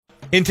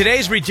In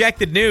today's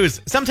rejected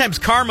news, sometimes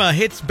karma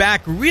hits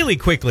back really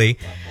quickly.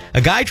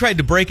 A guy tried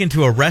to break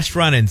into a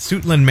restaurant in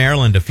Suitland,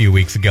 Maryland a few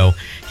weeks ago.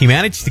 He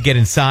managed to get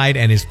inside,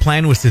 and his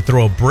plan was to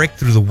throw a brick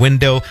through the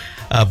window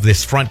of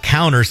this front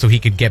counter so he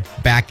could get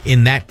back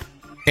in that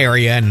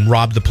area and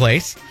rob the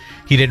place.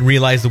 He didn't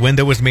realize the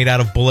window was made out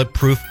of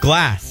bulletproof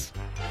glass.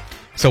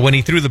 So when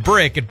he threw the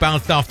brick, it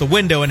bounced off the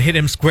window and hit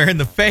him square in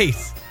the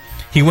face.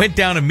 He went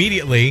down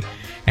immediately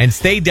and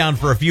stayed down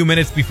for a few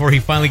minutes before he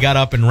finally got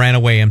up and ran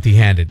away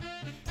empty-handed.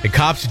 The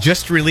cops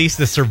just released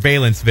the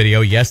surveillance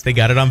video. Yes, they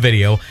got it on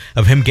video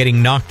of him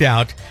getting knocked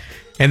out.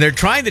 And they're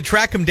trying to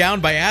track him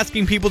down by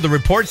asking people to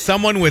report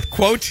someone with,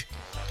 quote,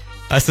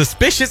 a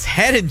suspicious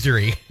head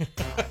injury.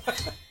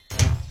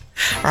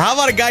 Or how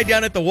about a guy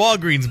down at the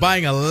Walgreens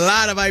buying a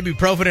lot of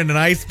ibuprofen and an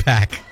ice pack?